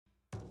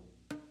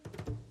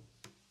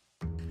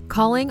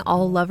Calling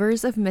all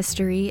lovers of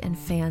mystery and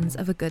fans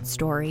of a good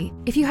story.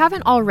 If you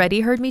haven't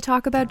already heard me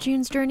talk about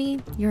June's Journey,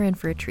 you're in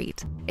for a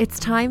treat. It's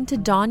time to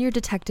don your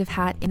detective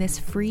hat in this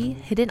free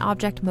hidden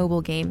object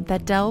mobile game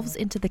that delves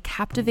into the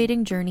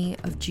captivating journey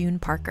of June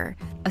Parker,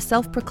 a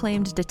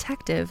self-proclaimed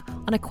detective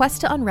on a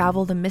quest to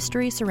unravel the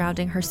mystery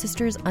surrounding her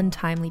sister's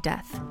untimely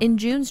death. In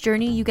June's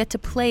Journey, you get to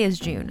play as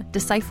June,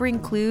 deciphering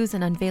clues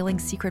and unveiling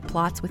secret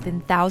plots within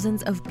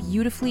thousands of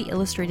beautifully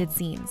illustrated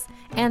scenes.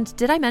 And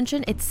did I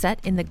mention it's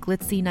set in the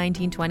glitzy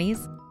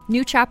 1920s?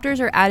 New chapters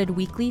are added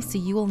weekly, so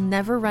you will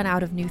never run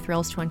out of new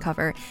thrills to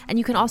uncover, and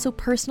you can also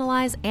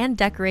personalize and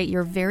decorate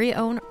your very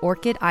own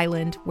Orchid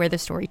Island where the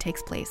story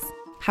takes place.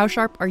 How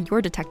sharp are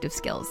your detective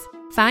skills?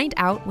 Find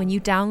out when you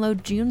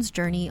download June's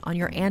Journey on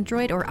your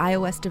Android or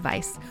iOS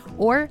device,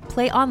 or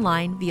play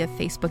online via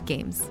Facebook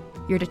Games.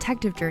 Your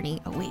detective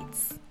journey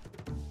awaits.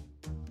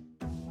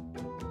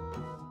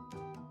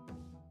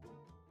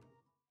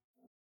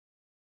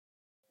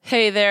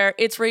 Hey there,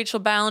 it's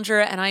Rachel Ballinger,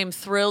 and I am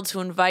thrilled to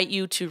invite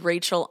you to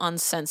Rachel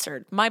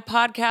Uncensored, my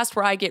podcast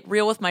where I get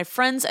real with my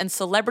friends and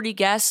celebrity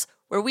guests,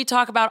 where we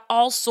talk about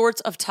all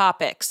sorts of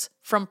topics.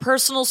 From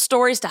personal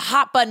stories to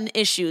hot-button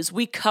issues,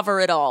 we cover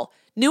it all.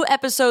 New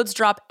episodes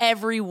drop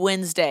every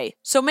Wednesday,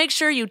 so make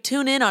sure you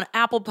tune in on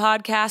Apple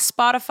Podcasts,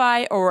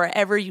 Spotify, or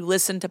wherever you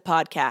listen to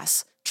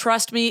podcasts.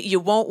 Trust me, you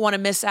won't want to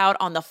miss out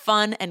on the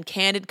fun and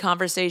candid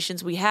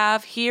conversations we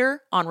have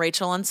here on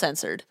Rachel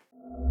Uncensored.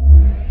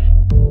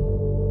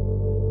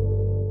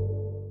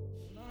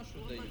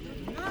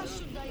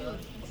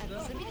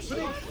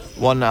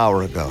 One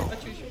hour ago,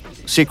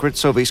 secret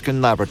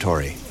Soviscan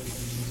laboratory,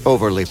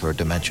 Overleaper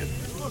dimension.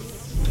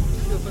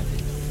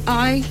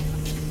 I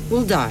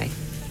will die,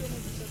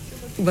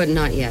 but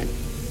not yet.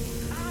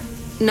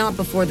 Not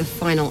before the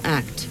final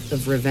act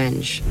of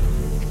revenge.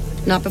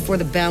 Not before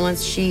the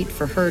balance sheet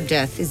for her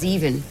death is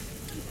even.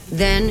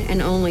 Then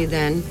and only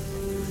then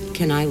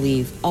can I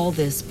leave all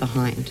this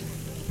behind.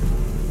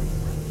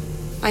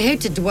 I hate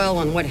to dwell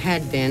on what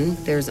had been.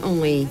 There's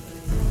only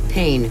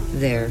pain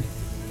there.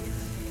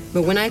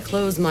 But when I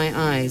close my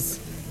eyes,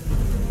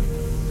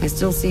 I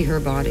still see her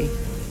body.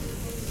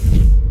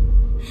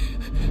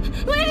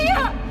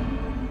 Lydia!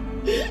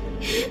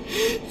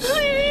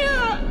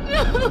 Lydia!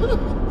 No!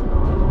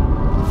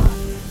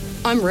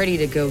 I'm ready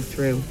to go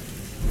through.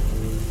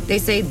 They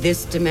say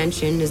this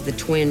dimension is the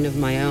twin of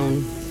my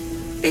own.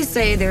 They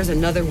say there's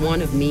another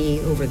one of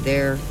me over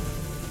there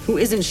who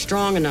isn't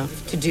strong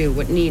enough to do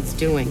what needs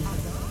doing,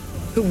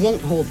 who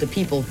won't hold the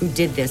people who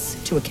did this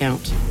to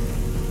account.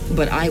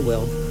 But I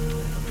will.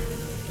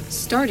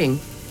 Starting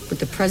with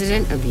the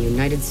President of the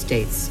United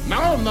States.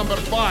 Now, number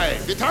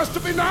 5. It has to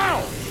be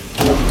now!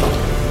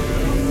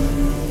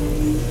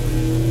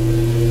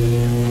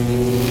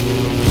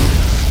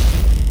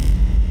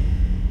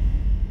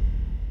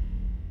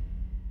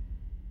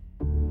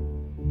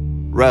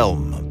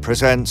 Realm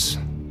presents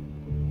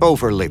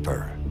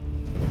Overleaper,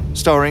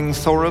 starring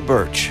Thora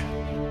Birch.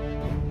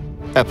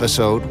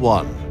 Episode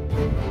 1.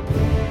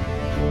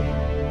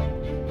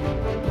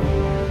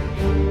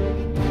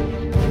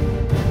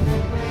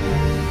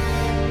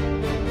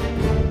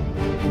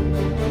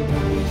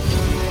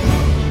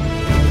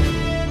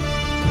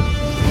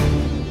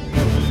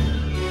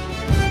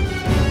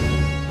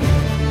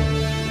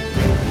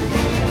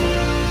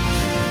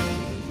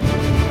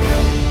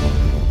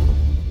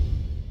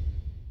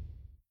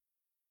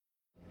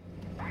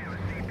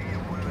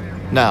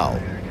 Now,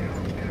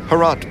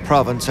 Herat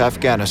Province,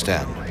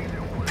 Afghanistan.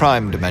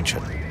 Prime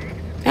dimension.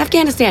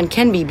 Afghanistan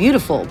can be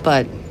beautiful,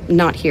 but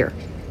not here.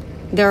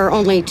 There are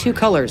only 2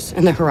 colors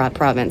in the Herat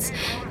Province,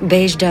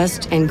 beige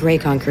dust and gray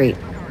concrete.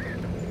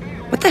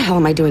 What the hell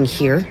am I doing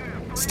here?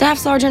 Staff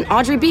Sergeant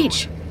Audrey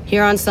Beach,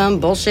 here on some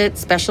bullshit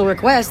special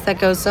request that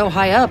goes so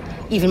high up,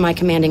 even my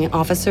commanding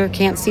officer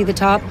can't see the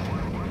top.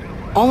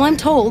 All I'm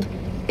told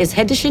is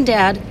head to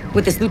Shindad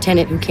with this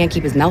lieutenant who can't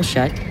keep his mouth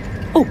shut.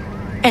 Oh,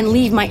 and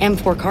leave my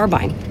M4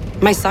 carbine.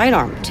 My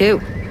sidearm,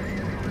 too.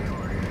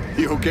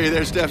 You okay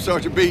there, Staff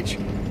Sergeant Beach?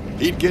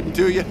 Heat getting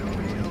to you?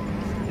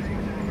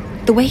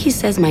 The way he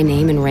says my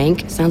name and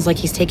rank sounds like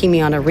he's taking me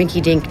on a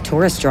rinky-dink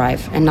tourist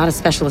drive and not a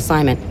special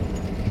assignment.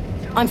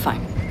 I'm fine.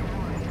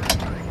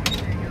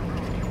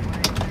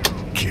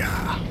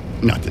 Gah,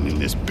 nothing in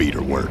this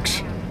beater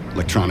works.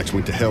 Electronics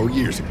went to hell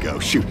years ago.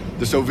 Shoot,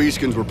 the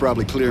Soviskins were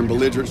probably clearing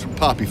belligerents from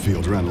poppy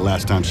fields around the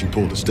last time she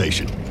pulled a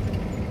station.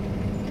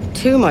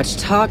 Too much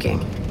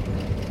talking.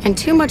 And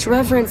too much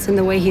reverence in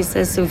the way he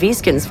says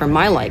Soviskins for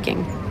my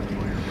liking.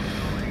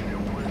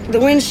 The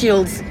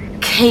windshield's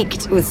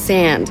caked with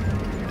sand.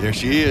 There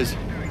she is.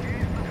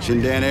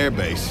 Shindan Air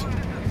Base.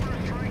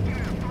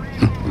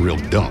 Real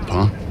dump,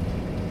 huh?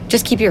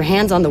 Just keep your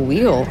hands on the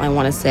wheel, I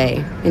want to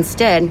say.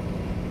 Instead,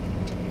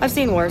 I've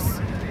seen worse.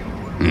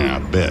 Yeah, I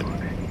bet.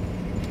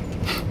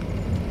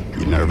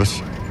 You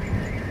nervous?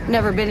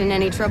 Never been in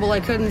any trouble I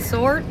couldn't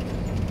sort.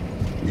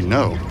 You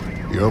know,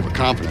 your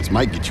overconfidence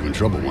might get you in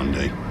trouble one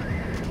day.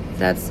 Is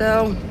that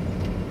so?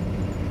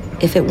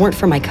 If it weren't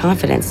for my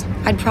confidence,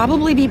 I'd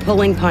probably be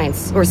pulling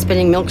pints or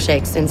spitting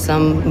milkshakes in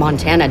some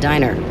Montana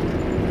diner.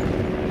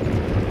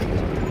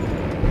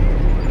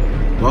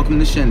 Welcome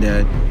to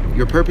Shendad.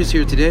 Your purpose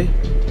here today?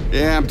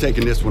 Yeah, I'm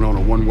taking this one on a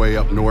one-way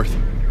up north.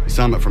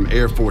 Assignment from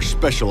Air Force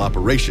Special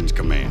Operations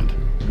Command.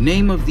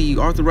 Name of the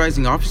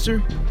authorizing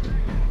officer?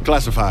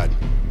 Classified.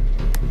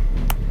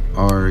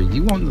 Are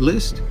you on the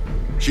list?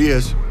 She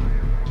is.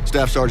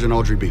 Staff Sergeant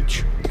Audrey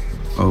Birch.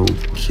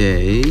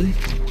 Okay.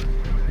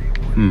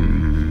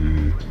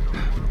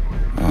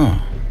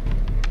 Oh.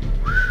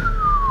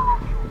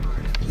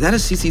 Is that a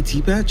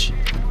CCT patch?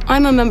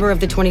 I'm a member of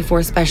the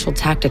 24 Special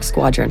Tactics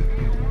Squadron,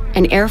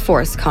 an Air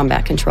Force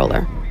combat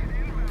controller.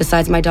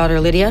 Besides my daughter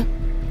Lydia,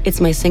 it's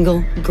my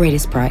single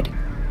greatest pride.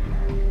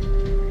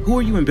 Who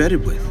are you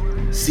embedded with?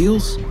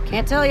 SEALs?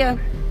 Can't tell ya.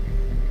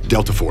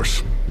 Delta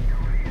Force.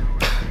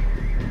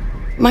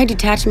 My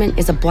detachment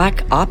is a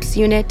black ops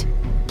unit,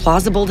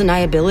 plausible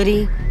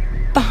deniability,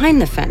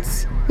 behind the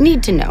fence,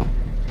 need to know.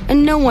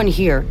 And no one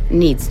here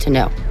needs to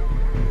know.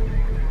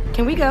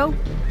 Can we go?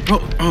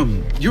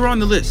 Oh, you're on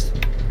the list.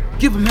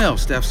 Give him hell,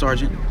 Staff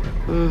Sergeant.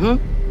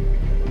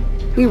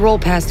 We roll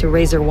past a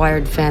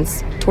razor-wired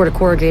fence toward a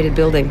corrugated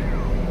building.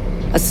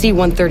 A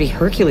C-130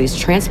 Hercules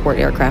transport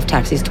aircraft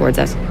taxis towards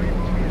us.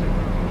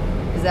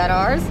 Is that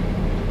ours?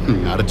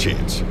 Not a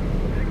chance.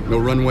 No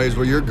runways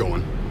where you're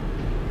going.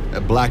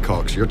 That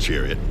Blackhawk's your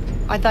chariot.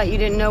 I thought you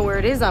didn't know where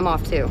it is I'm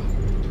off to.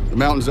 The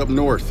mountains up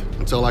north.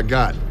 That's all I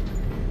got.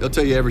 They'll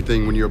tell you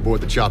everything when you're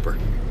aboard the chopper.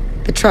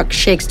 The truck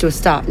shakes to a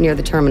stop near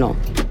the terminal.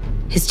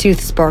 His tooth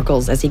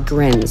sparkles as he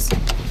grins.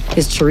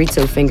 His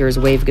chorizo fingers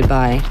wave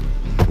goodbye.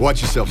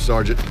 Watch yourself,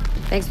 Sergeant.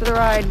 Thanks for the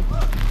ride,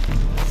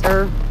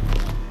 sir.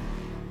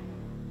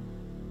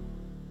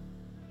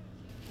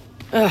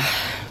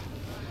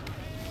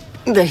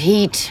 The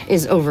heat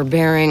is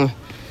overbearing.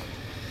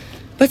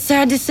 But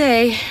sad to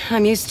say,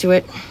 I'm used to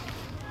it.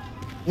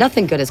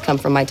 Nothing good has come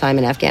from my time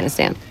in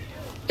Afghanistan.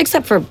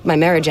 Except for my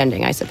marriage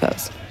ending, I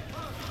suppose.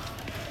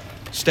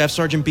 Staff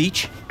Sergeant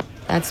Birch?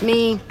 That's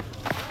me.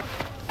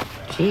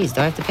 Geez,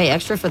 do I have to pay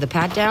extra for the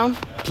pat-down?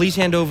 Please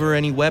hand over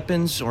any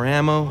weapons or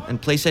ammo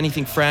and place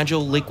anything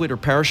fragile, liquid, or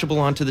perishable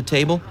onto the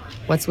table.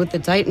 What's with the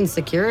Titan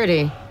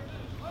security?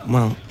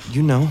 Well,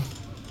 you know.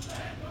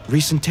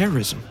 Recent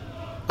terrorism.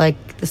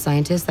 Like the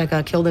scientist that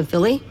got killed in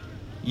Philly?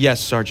 Yes,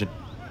 Sergeant.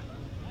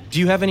 Do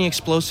you have any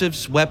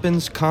explosives,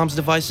 weapons, comms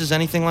devices,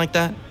 anything like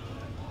that?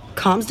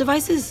 Comms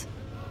devices?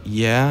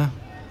 Yeah.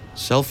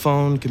 Cell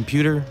phone,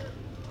 computer.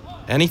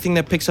 Anything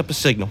that picks up a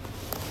signal.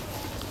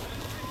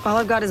 All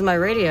I've got is my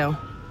radio.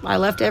 I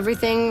left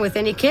everything with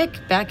any kick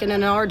back in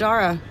Anar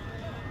Dara.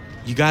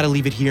 You gotta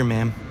leave it here,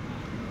 ma'am.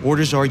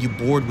 Orders are you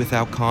board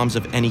without comms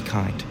of any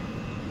kind.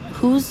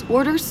 Whose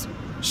orders?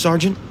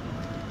 Sergeant,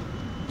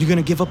 you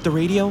gonna give up the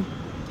radio?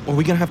 Or are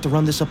we gonna have to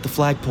run this up the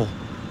flagpole?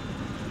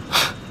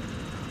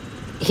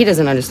 He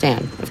doesn't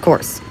understand, of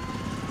course.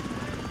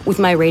 With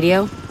my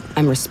radio,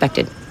 I'm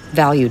respected,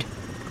 valued.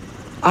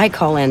 I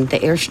call in the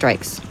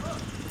airstrikes.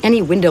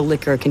 Any window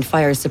licker can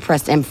fire a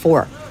suppressed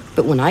M4,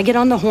 but when I get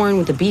on the horn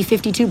with a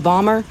B-52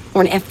 bomber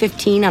or an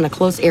F-15 on a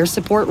close air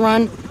support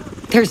run,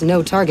 there's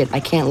no target I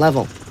can't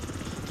level.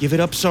 Give it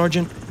up,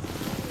 Sergeant.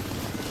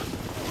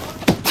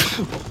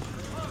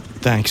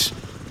 Thanks.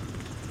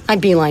 I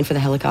beeline for the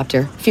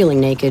helicopter, feeling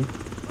naked.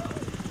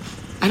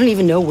 I don't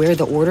even know where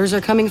the orders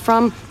are coming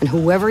from, and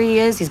whoever he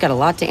is, he's got a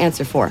lot to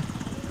answer for.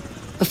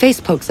 A face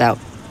pokes out.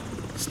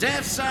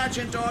 Staff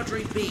Sergeant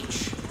Audrey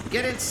Birch.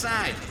 Get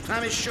inside.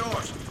 Time is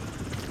short.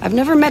 I've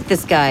never met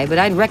this guy, but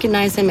I'd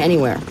recognize him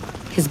anywhere.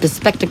 His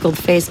bespectacled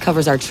face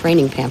covers our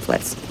training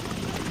pamphlets.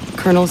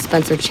 Colonel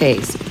Spencer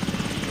Chase.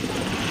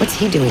 What's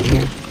he doing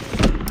here?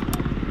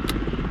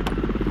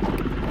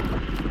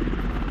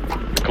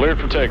 Cleared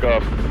for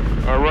takeoff.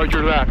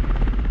 Roger that.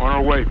 On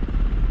our way.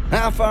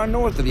 How far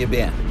north have you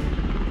been?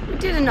 We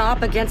did an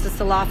op against a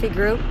Salafi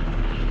group.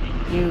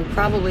 You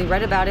probably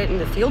read about it in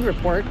the field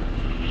report.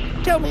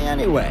 Tell me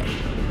anyway.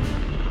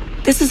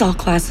 This is all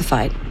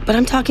classified, but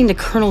I'm talking to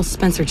Colonel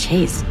Spencer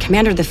Chase,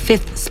 commander of the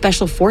 5th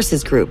Special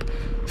Forces Group.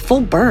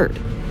 Full bird.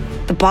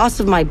 The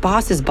boss of my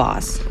boss's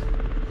boss.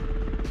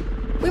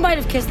 We might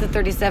have kissed the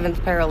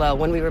 37th parallel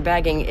when we were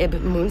bagging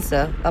Ibn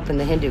Munsa up in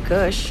the Hindu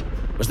Kush.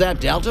 Was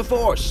that Delta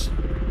Force?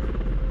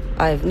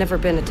 I've never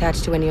been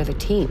attached to any other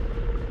team.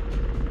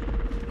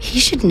 He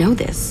should know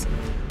this.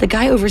 The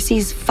guy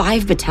oversees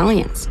 5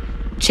 battalions.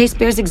 Chase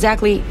bears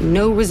exactly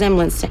no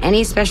resemblance to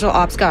any special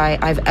ops guy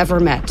I've ever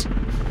met.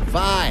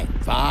 Fine.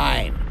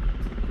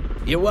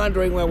 You're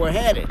wondering where we're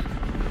headed?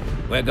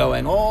 We're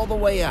going all the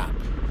way up.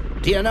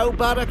 Do you know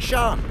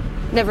Badakhshan?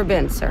 Never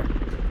been, sir.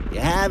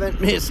 You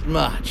haven't missed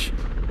much.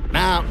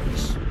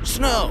 Mountains,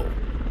 snow.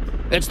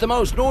 It's the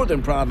most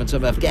northern province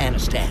of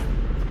Afghanistan.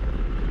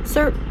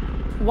 Sir,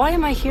 why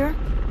am I here?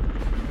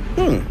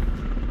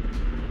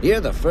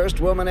 You're the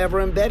first woman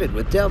ever embedded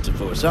with Delta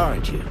Force,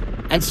 aren't you?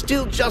 And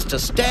still just a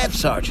staff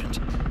sergeant.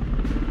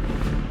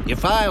 Your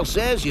file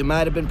says you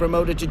might have been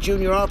promoted to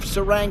junior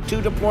officer rank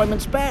 2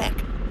 deployments back.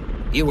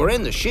 You were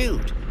in the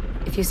chute.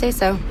 If you say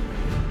so.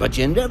 But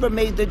you never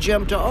made the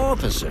jump to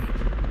officer.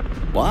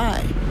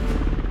 Why?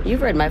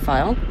 You've read my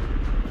file.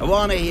 I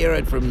want to hear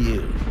it from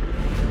you.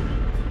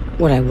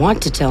 What I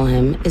want to tell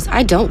him is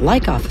I don't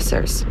like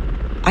officers.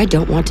 I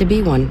don't want to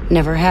be one,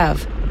 never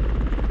have.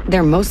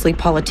 They're mostly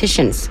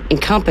politicians,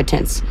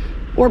 incompetents,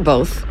 or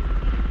both.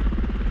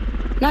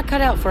 Not cut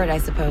out for it, I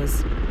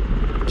suppose.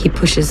 He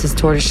pushes his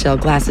tortoiseshell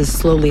glasses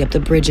slowly up the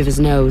bridge of his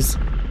nose.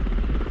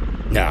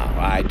 No,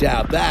 I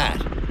doubt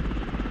that.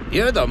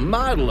 You're the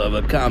model of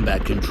a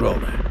combat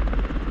controller.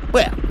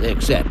 Well,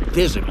 except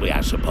physically,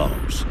 I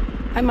suppose.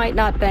 I might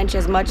not bench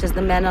as much as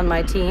the men on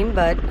my team,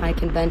 but I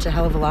can bench a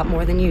hell of a lot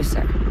more than you,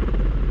 sir.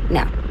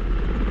 Now,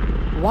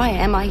 why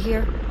am I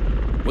here?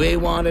 We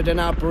wanted an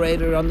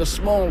operator on the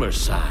smaller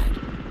side.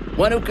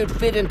 One who could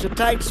fit into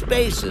tight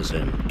spaces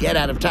and get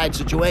out of tight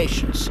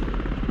situations.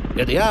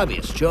 You're the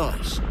obvious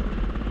choice.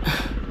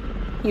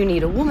 You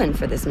need a woman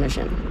for this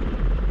mission.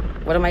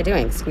 What am I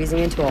doing, squeezing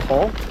into a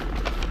hole?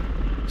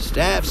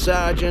 Staff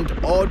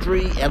Sergeant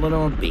Audrey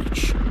Eleanor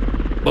Birch.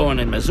 Born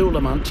in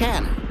Missoula,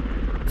 Montana.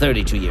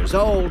 32 years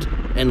old,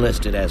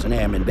 enlisted as an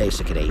airman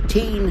basic at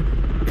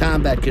 18,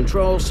 combat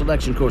control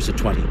selection course at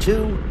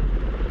 22,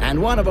 and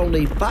one of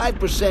only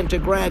 5% to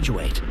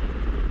graduate.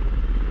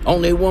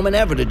 Only woman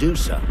ever to do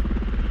so.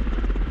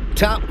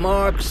 Top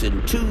marks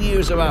in 2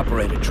 years of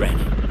operator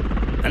training.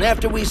 And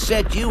after we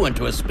set you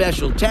into a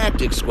special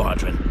tactics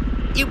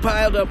squadron, you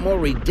piled up more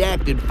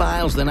redacted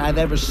files than I've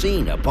ever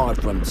seen apart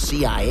from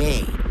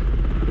CIA.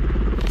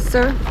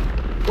 Sir,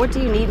 what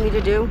do you need me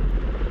to do?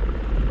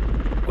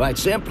 Quite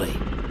simply,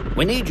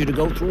 we need you to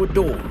go through a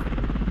door.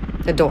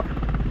 A door?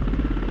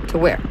 To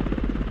where?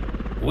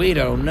 We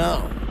don't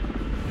know.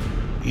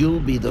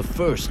 You'll be the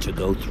first to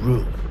go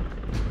through.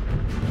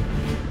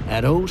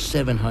 At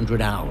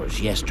 0700 hours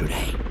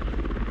yesterday,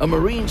 a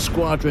Marine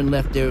squadron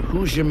left their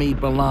Hujami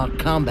Balak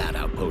combat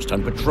outpost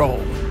on patrol.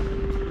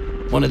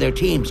 One of their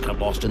teams got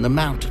lost in the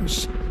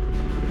mountains.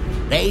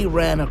 They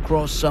ran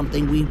across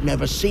something we've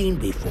never seen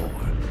before.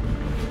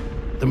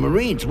 The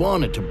Marines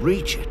wanted to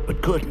breach it,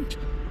 but couldn't.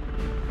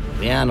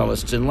 The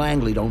analysts in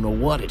Langley don't know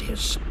what it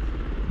is.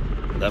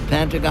 The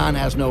Pentagon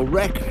has no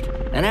record,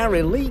 and our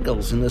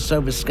illegals in the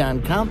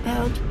Soviskan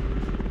compound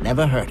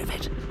never heard of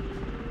it.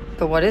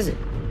 But what is it?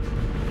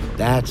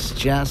 That's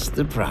just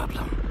the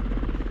problem.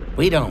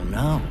 We don't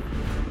know.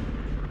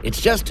 It's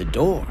just a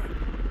door.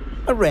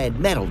 A red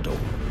metal door,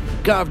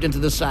 carved into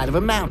the side of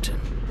a mountain.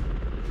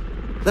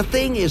 The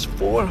thing is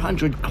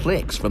 400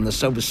 clicks from the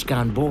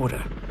Soviskan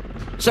border.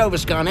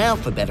 Soviskan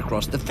alphabet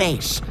across the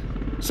face,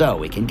 so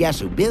we can guess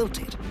who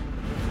built it.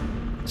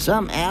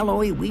 Some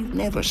alloy we've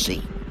never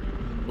seen.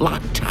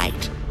 Locked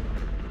tight.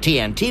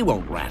 TNT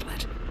won't rattle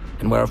it,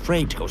 and we're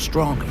afraid to go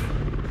stronger.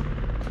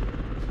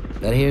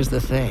 But here's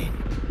the thing.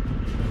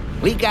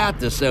 We got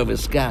the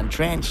Soviskan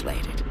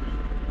translated,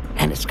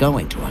 and it's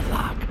going to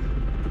unlock.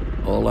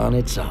 All on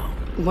its own.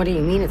 What do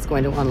you mean it's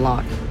going to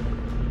unlock?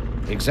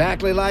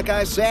 Exactly like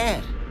I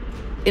said.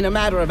 In a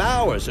matter of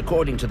hours,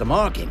 according to the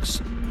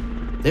markings.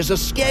 There's a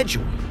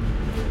schedule.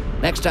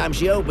 Next time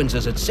she opens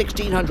is at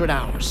 1600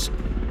 hours,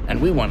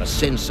 and we want to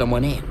send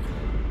someone in.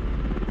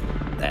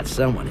 That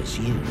someone is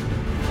you.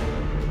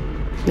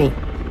 Me.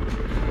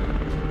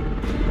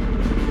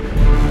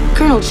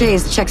 Colonel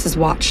Chase checks his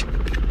watch.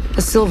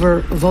 A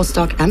silver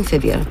Vostok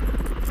Amphibia.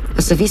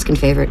 A Saviskan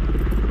favorite.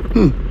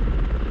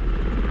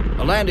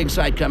 A landing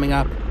site coming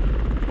up.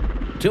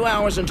 2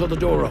 hours until the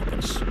door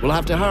opens. We'll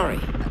have to hurry.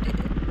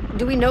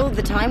 Do we know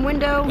the time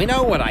window? We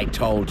know what I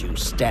told you,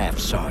 Staff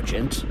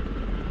Sergeant.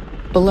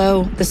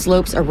 Below, the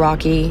slopes are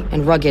rocky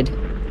and rugged,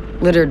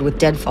 littered with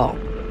deadfall.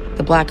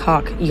 The Black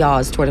Hawk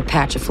yaws toward a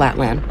patch of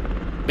flatland.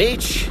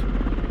 Birch,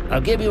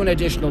 I'll give you an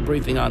additional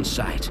briefing on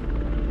site.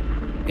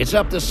 It's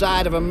up the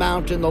side of a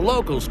mountain the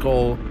locals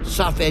call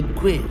Safed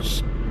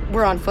Quiz.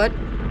 We're on foot?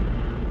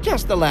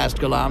 Just the last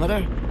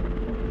kilometer.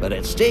 But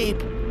it's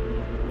steep.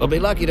 We'll be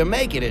lucky to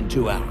make it in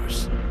 2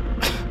 hours.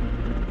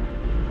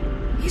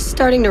 He's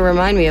starting to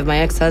remind me of my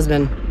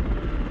ex-husband.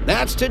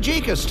 That's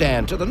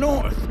Tajikistan to the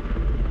north.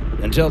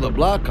 Until the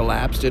bloc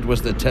collapsed, it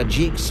was the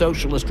Tajik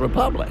Socialist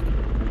Republic.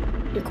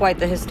 You're quite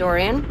the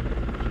historian.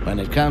 When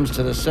it comes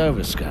to the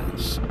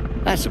Soviskans,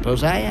 I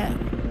suppose I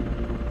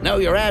am. Know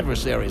your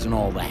adversaries and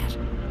all that.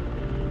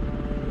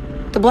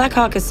 The Black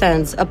Hawk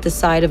ascends up the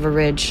side of a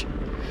ridge.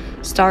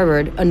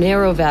 Starboard, a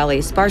narrow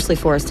valley, sparsely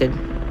forested.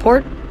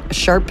 Port, a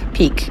sharp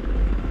peak.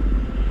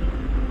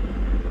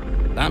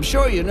 I'm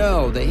sure you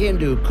know the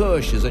Hindu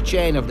Kush is a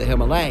chain of the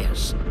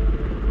Himalayas.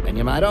 And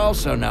you might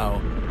also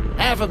know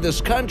half of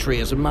this country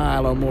is a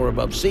mile or more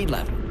above sea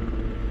level.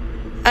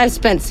 I've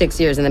spent 6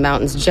 years in the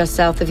mountains just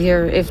south of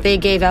here. If they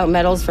gave out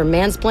medals for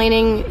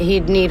mansplaining,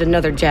 he'd need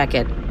another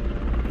jacket.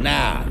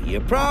 Now, you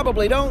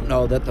probably don't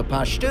know that the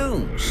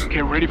Pashtuns...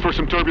 Get ready for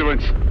some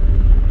turbulence.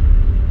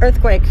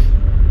 Earthquake.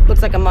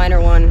 Looks like a minor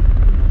one.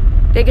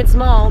 Big and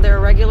small, they're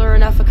a regular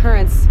enough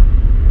occurrence.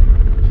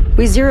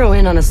 We zero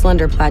in on a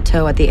slender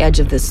plateau at the edge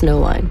of the snow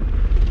line.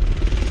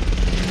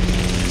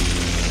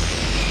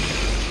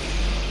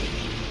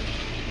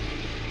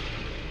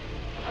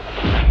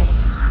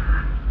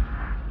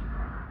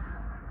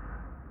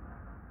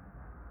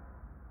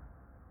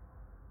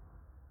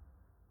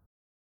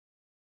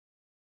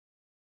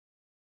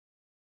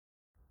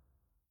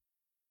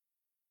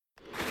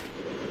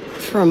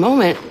 For a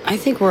moment, I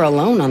think we're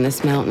alone on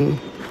this mountain.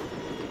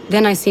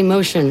 Then I see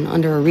motion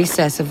under a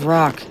recess of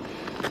rock.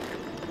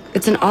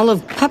 It's an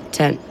olive pup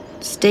tent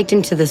staked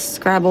into the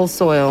scrabble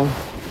soil.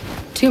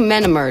 2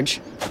 men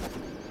emerge.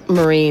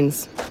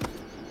 Marines.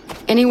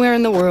 Anywhere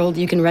in the world,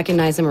 you can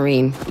recognize a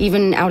Marine,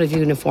 even out of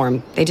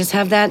uniform. They just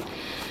have that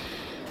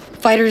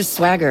fighter's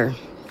swagger.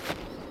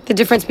 The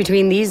difference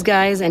between these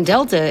guys and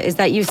Delta is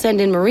that you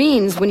send in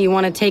Marines when you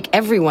want to take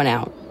everyone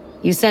out.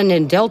 You send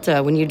in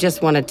Delta when you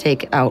just want to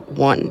take out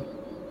one.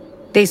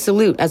 They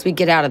salute as we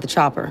get out of the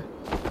chopper.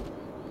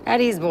 At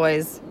ease,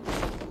 boys.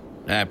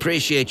 I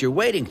appreciate your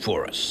waiting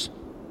for us.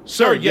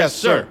 Sir, yes,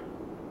 sir.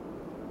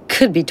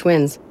 Could be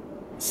twins.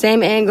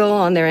 Same angle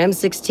on their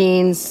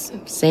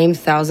M16s, same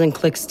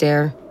 1,000-click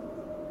stare.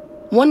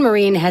 One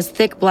Marine has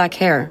thick black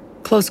hair,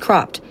 close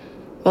cropped,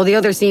 while the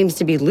other seems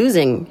to be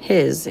losing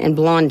his in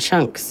blonde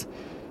chunks,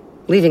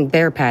 leaving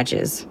bare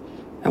patches.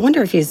 I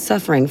wonder if he's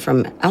suffering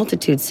from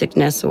altitude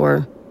sickness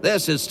or...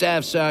 This is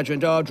Staff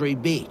Sergeant Audrey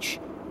Birch.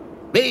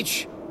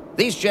 Birch,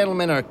 these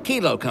gentlemen are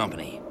Kilo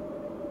Company,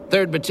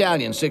 3rd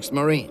Battalion, 6th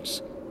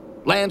Marines.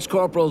 Lance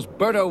Corporals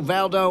Berto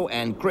Valdo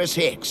and Chris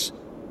Hicks.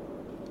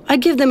 I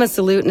give them a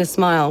salute and a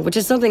smile, which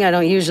is something I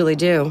don't usually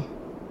do.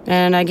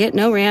 And I get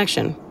no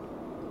reaction.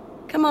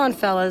 Come on,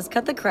 fellas,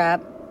 cut the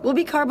crap. We'll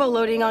be carbo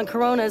loading on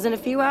Coronas in a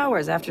few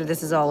hours after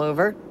this is all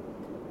over.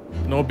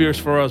 No beers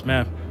for us,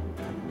 man.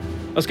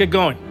 Let's get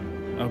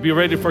going. I'll be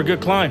ready for a good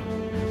climb.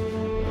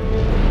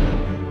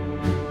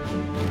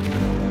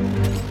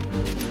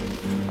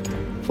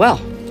 Well,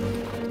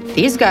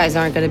 these guys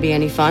aren't going to be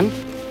any fun.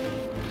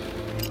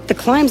 The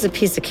climb's a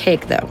piece of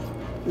cake, though.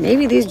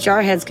 Maybe these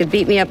jarheads could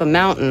beat me up a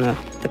mountain.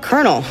 The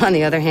colonel, on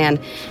the other hand,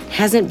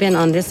 hasn't been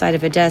on this side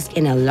of a desk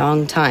in a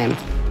long time.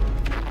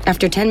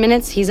 After 10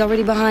 minutes, he's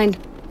already behind.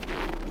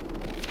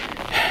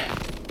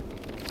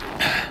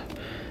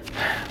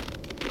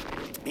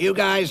 You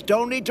guys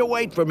don't need to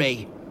wait for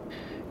me.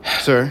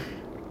 Sir,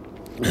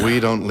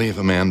 we don't leave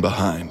a man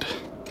behind.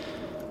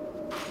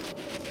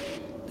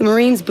 The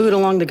Marines boot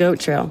along the goat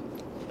trail.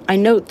 I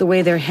note the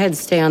way their heads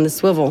stay on the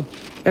swivel.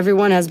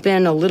 Everyone has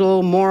been a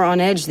little more on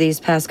edge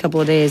these past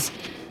couple of days,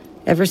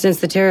 ever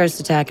since the terrorist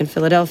attack in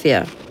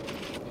Philadelphia.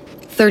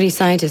 30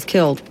 scientists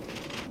killed,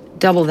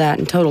 double that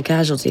in total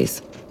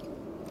casualties.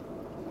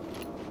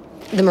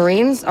 The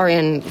Marines are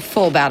in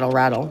full battle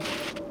rattle,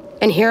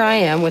 and here I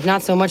am with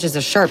not so much as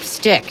a sharp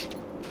stick.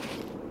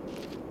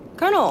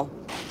 Colonel,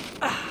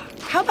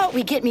 how about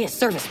we get me a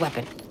service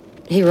weapon?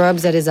 He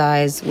rubs at his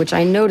eyes, which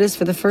I notice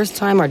for the first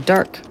time are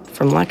dark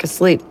from lack of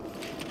sleep.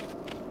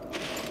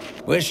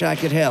 Wish I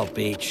could help,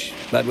 Birch,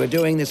 but we're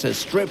doing this as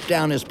stripped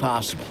down as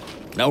possible.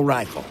 No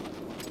rifle.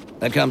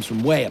 That comes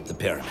from way up the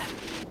pyramid.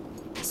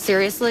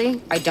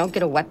 Seriously? I don't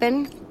get a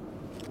weapon?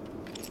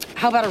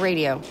 How about a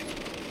radio?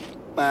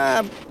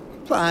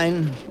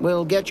 Fine.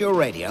 We'll get you a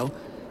radio.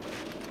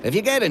 If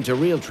you get into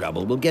real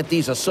trouble, we'll get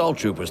these assault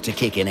troopers to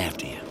kick in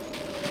after you.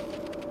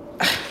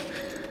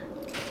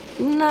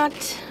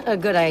 Not a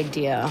good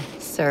idea,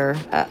 sir.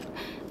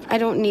 I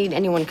don't need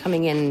anyone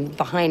coming in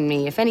behind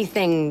me. If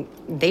anything,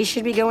 they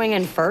should be going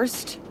in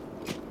first.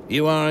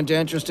 You aren't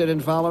interested in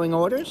following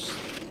orders?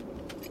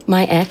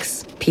 My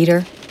ex,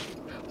 Peter,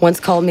 once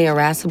called me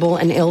irascible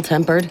and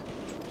ill-tempered.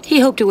 He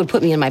hoped it would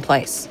put me in my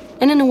place.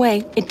 And in a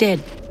way, it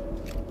did.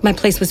 My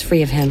place was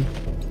free of him.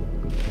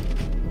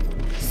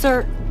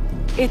 Sir,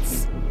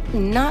 it's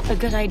not a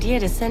good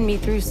idea to send me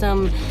through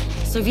some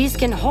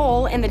Soviskin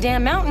hole in the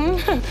damn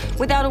mountain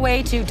without a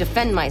way to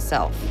defend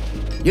myself.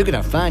 You're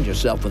gonna find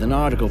yourself with an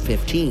Article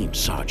 15,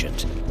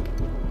 Sergeant.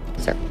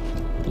 Sir,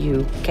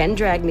 you can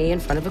drag me in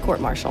front of a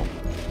court-martial.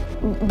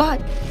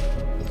 But,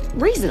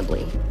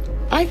 reasonably,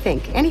 I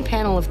think any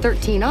panel of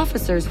 13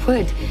 officers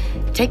would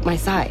take my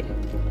side.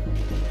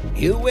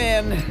 You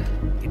win.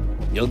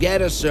 You'll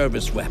get a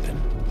service weapon.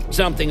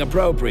 Something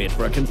appropriate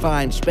for a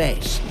confined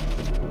space.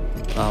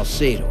 I'll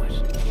see to it.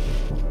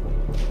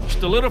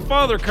 Just a little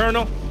farther,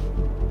 Colonel.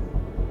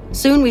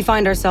 Soon we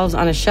find ourselves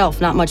on a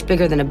shelf not much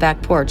bigger than a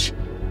back porch.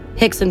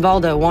 Hicks and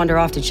Valdo wander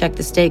off to check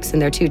the stakes in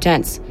their 2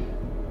 tents.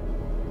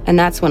 And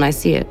that's when I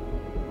see it.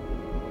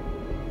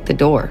 The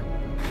door.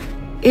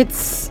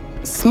 It's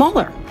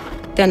smaller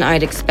than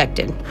I'd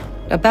expected.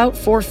 About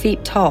 4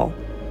 feet tall.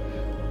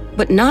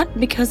 But not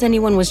because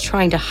anyone was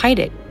trying to hide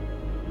it.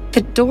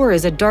 The door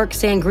is a dark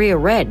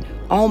sangria red,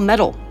 all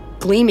metal,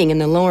 gleaming in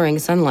the lowering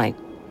sunlight.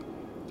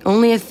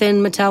 Only a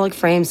thin metallic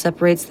frame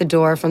separates the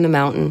door from the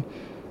mountain.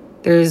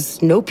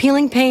 There's no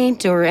peeling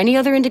paint or any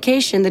other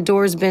indication the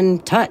door's been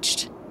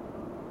touched.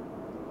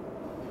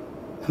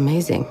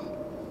 Amazing.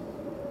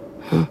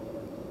 Huh.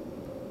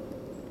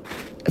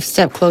 I've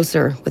stepped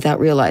closer without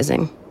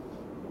realizing.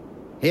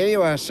 Here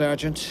you are,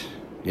 Sergeant.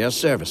 Your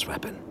service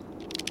weapon.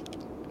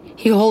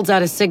 He holds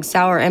out a Sig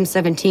Sauer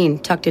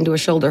M17 tucked into a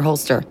shoulder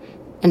holster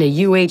and a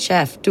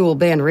UHF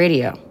dual-band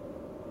radio.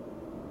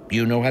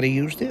 You know how to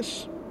use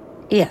this?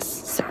 Yes,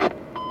 sir.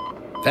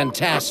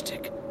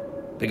 Fantastic.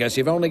 Because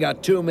you've only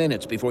got 2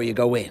 minutes before you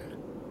go in.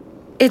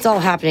 It's all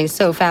happening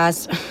so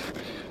fast.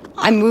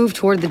 I move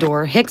toward the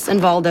door. Hicks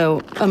and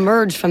Valdo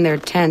emerge from their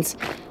tents,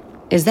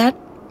 Is that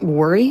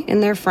worry in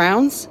their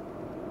frowns?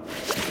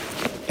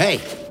 Hey,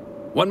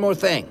 one more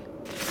thing.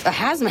 A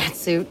hazmat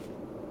suit?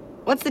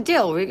 What's the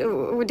deal?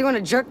 We're doing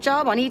a jerk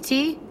job on ET?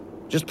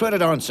 Just put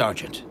it on,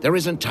 Sergeant. There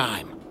isn't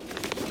time.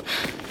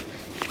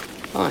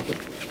 Fine.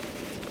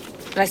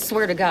 But I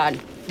swear to God,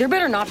 there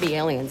better not be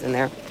aliens in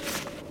there.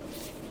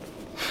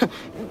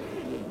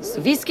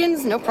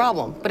 Soviskins, no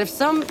problem. But if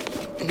some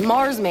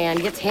Mars man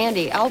gets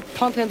handy, I'll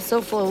pump him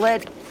so full of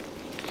lead,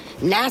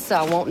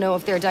 NASA won't know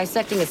if they're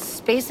dissecting a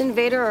space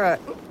invader or a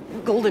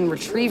golden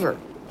retriever.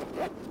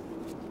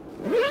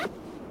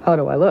 How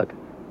do I look?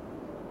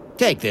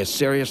 Take this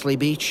seriously,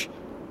 Beach.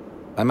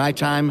 By my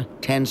time,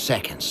 10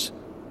 seconds.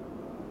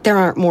 There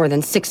aren't more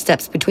than 6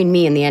 steps between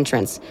me and the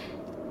entrance.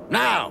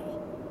 Now!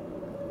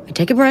 I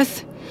take a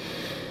breath,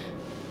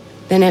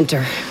 then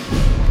enter.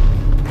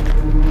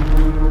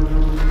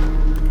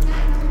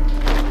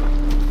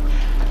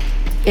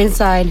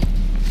 Inside,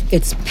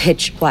 it's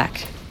pitch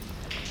black.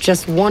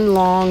 Just one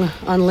long,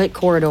 unlit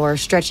corridor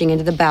stretching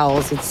into the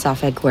bowels its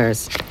soft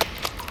headquarters.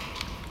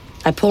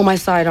 I pull my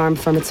sidearm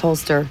from its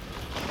holster.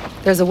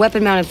 There's a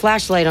weapon-mounted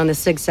flashlight on the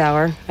Sig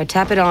Sauer. I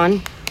tap it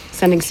on,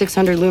 sending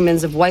 600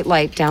 lumens of white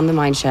light down the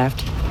mine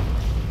shaft.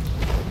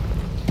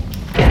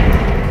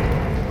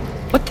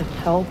 What the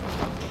hell?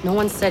 No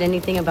one said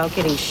anything about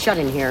getting shut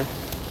in here.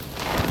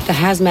 The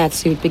hazmat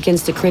suit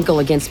begins to crinkle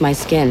against my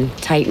skin,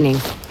 tightening.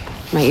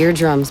 My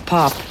eardrums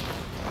pop.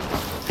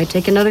 I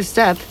take another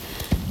step.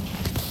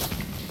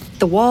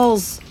 The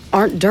walls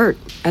aren't dirt,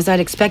 as I'd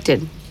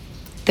expected.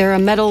 They're a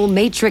metal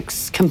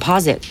matrix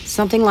composite,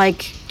 something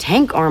like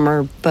tank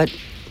armor, but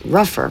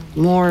rougher,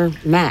 more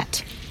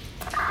matte.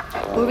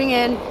 Moving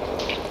in.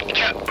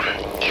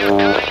 You're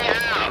going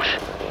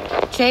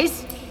out.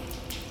 Chase?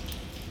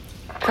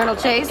 Colonel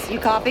Chase, you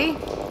copy?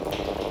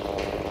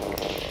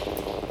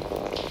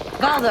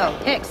 Valdo,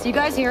 Hicks, you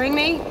guys hearing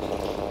me?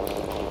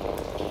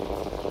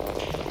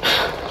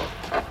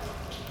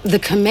 The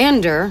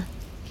commander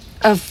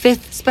of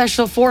 5th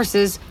Special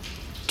Forces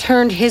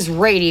turned his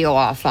radio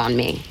off on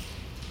me.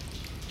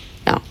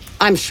 Now,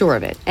 I'm sure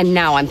of it, and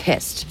now I'm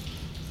pissed.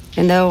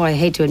 And though I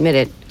hate to admit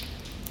it,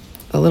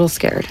 a little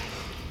scared.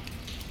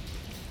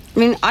 I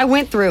mean, I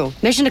went through.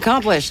 Mission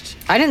accomplished.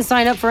 I didn't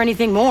sign up for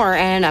anything more,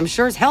 and I'm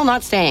sure as hell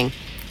not staying.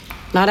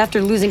 Not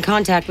after losing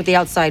contact with the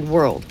outside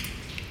world.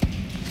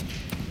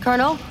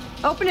 Colonel,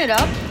 open it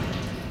up.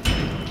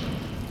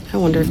 I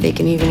wonder if they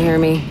can even hear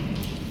me.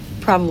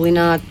 Probably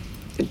not.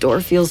 The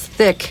door feels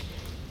thick.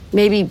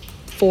 Maybe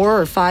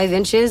 4 or 5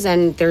 inches,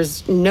 and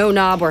there's no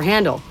knob or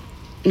handle.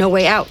 No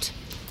way out.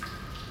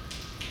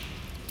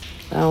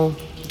 Well,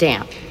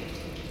 damn.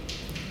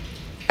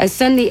 I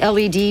send the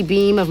LED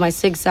beam of my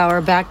Sig Sauer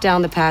back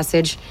down the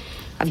passage.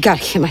 I've got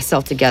to get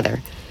myself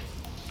together.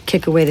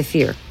 Kick away the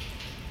fear.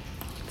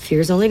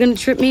 Fear's only gonna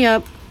trip me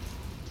up,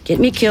 get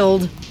me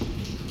killed.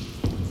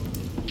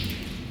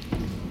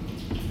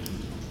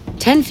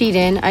 10 feet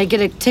in, I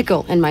get a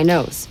tickle in my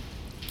nose.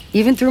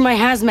 Even through my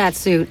hazmat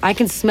suit, I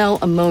can smell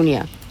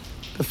ammonia.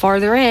 The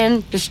farther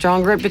in, the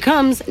stronger it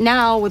becomes,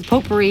 now with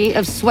potpourri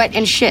of sweat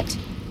and shit.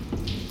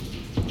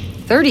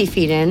 30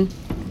 feet in,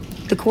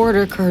 the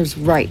corridor curves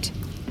right.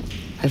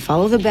 I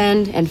follow the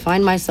bend and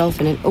find myself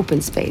in an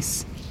open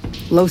space.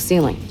 Low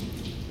ceiling.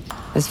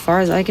 As far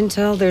as I can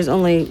tell, there's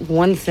only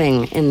one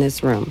thing in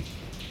this room.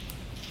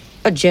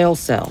 A jail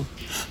cell.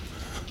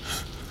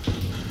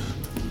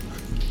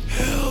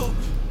 Help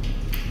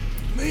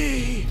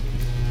me.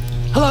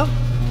 Hello?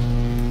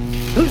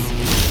 Who's...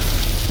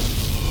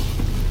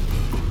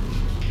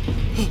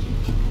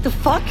 The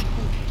fuck?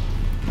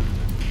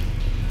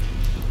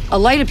 A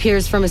light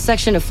appears from a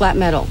section of flat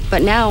metal,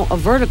 but now a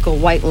vertical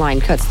white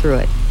line cuts through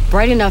it,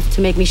 bright enough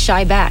to make me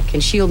shy back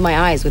and shield my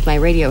eyes with my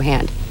radio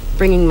hand,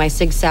 bringing my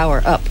Sig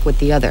Sauer up with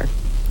the other.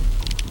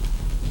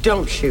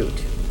 Don't shoot.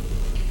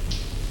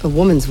 A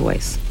woman's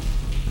voice.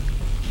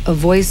 A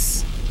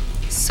voice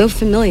so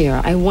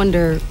familiar, I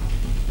wonder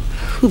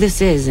who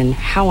this is and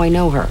how I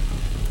know her.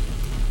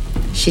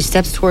 She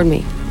steps toward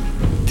me,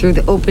 through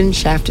the open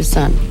shaft of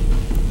sun.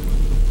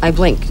 I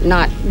blink,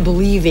 not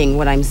believing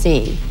what I'm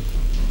seeing.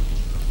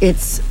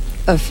 It's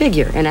a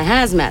figure in a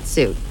hazmat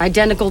suit,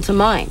 identical to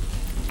mine.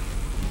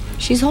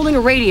 She's holding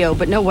a radio,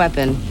 but no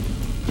weapon.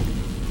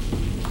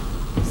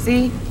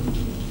 See?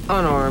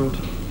 Unarmed.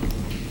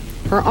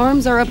 Her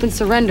arms are up in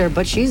surrender,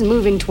 but she's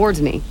moving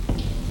towards me.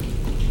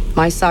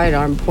 My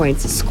sidearm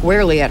points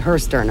squarely at her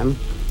sternum.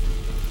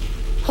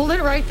 Hold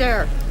it right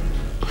there.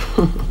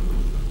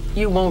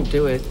 You won't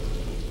do it.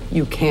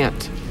 You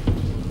can't.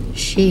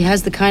 She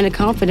has the kind of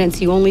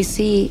confidence you only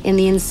see in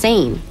the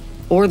insane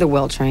or the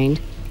well-trained.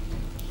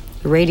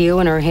 The radio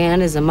in her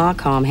hand is a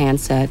Macom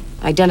handset,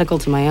 identical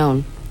to my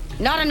own.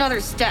 Not another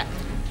step.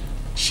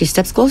 She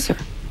steps closer,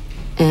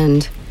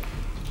 and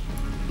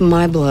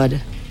my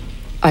blood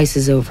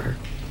ices over.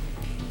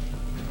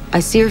 I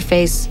see her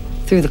face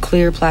through the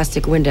clear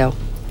plastic window.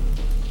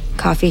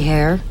 Coffee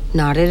hair,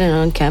 knotted and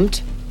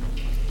unkempt.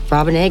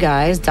 Robin egg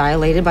eyes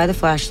dilated by the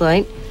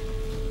flashlight.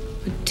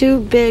 A too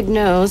big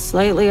nose,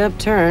 slightly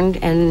upturned,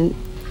 and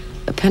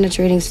A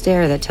penetrating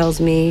stare that tells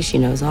me she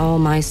knows all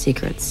my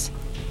secrets.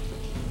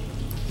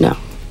 No.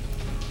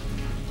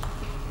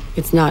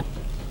 It's not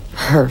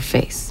her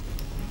face.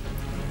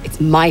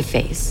 It's my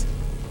face.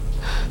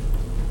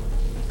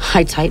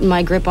 I tighten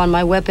my grip on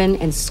my weapon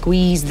and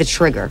squeeze the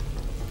trigger.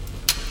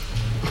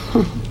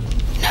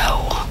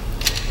 No.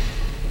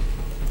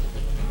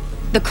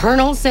 The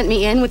Colonel sent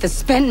me in with a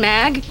spent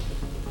mag?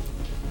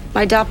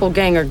 My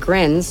doppelganger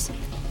grins.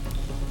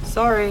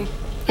 Sorry.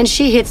 And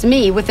she hits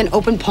me with an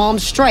open palm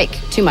strike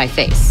to my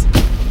face.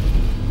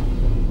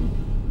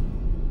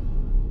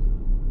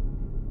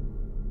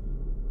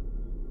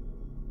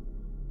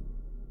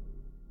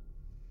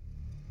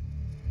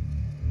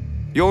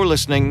 You're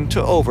listening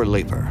to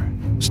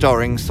Overleaper,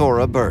 starring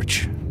Thora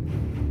Birch.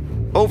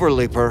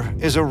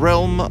 Overleaper is a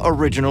Realm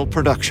original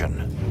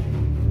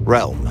production.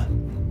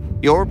 Realm,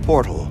 your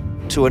portal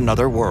to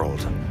another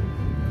world.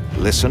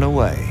 Listen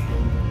away.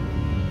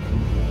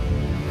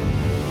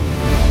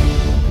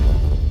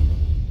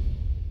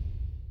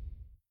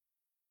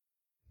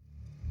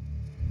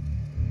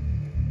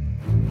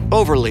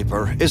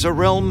 Overleaper is a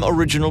Realm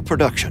original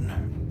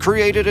production,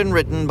 created and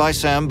written by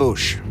Sam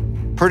Bush,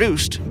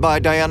 produced by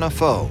Diana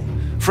Foe,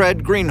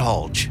 Fred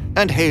Greenhalgh,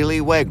 and Haley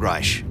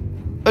Wagreich.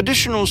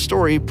 Additional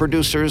story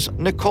producers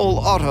Nicole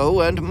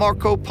Otto and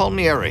Marco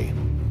Palmieri.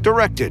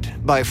 Directed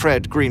by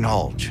Fred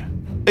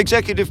Greenhalgh.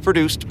 Executive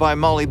produced by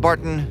Molly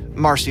Barton,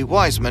 Marcy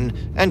Wiseman,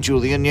 and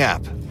Julian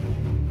Yap.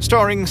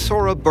 Starring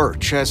Thora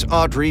Birch as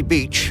Audrey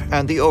Beach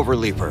and the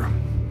Overleaper.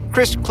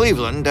 Chris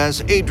Cleveland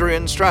as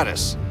Adrian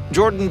Stratus.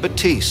 Jordan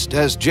Batiste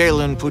as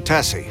Jalen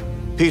Putassi.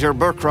 Peter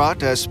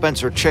Burkrot as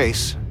Spencer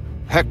Chase.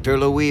 Hector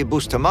Luis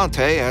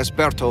Bustamante as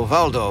Berto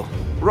Valdo.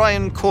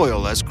 Ryan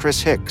Coyle as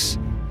Chris Hicks.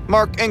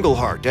 Mark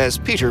Engelhart as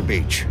Peter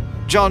Beach.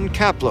 John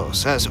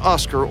Kaplos as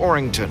Oscar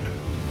Orrington.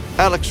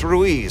 Alex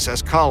Ruiz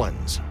as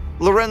Collins.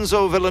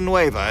 Lorenzo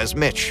Villanueva as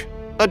Mitch.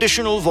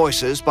 Additional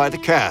voices by the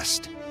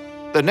cast.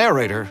 The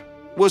narrator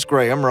was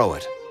Graham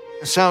Rowett.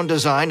 Sound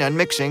design and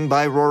mixing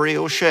by Rory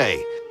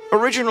O'Shea.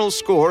 Original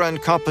score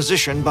and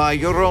composition by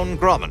Jeroen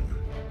Grommen.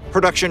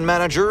 Production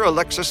manager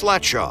Alexis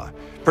Latshaw.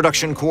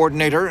 Production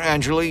coordinator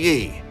Angela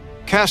Yee.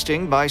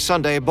 Casting by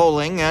Sunday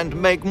Bowling and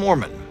Meg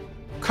Morman.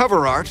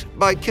 Cover art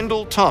by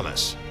Kendall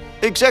Thomas.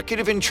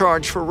 Executive in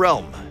charge for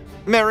Realm,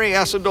 Mary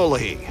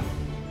Asadolahi.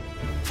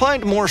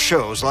 Find more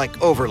shows like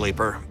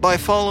Overleaper by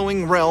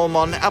following Realm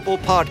on Apple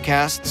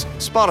Podcasts,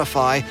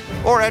 Spotify,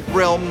 or at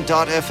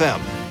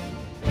realm.fm.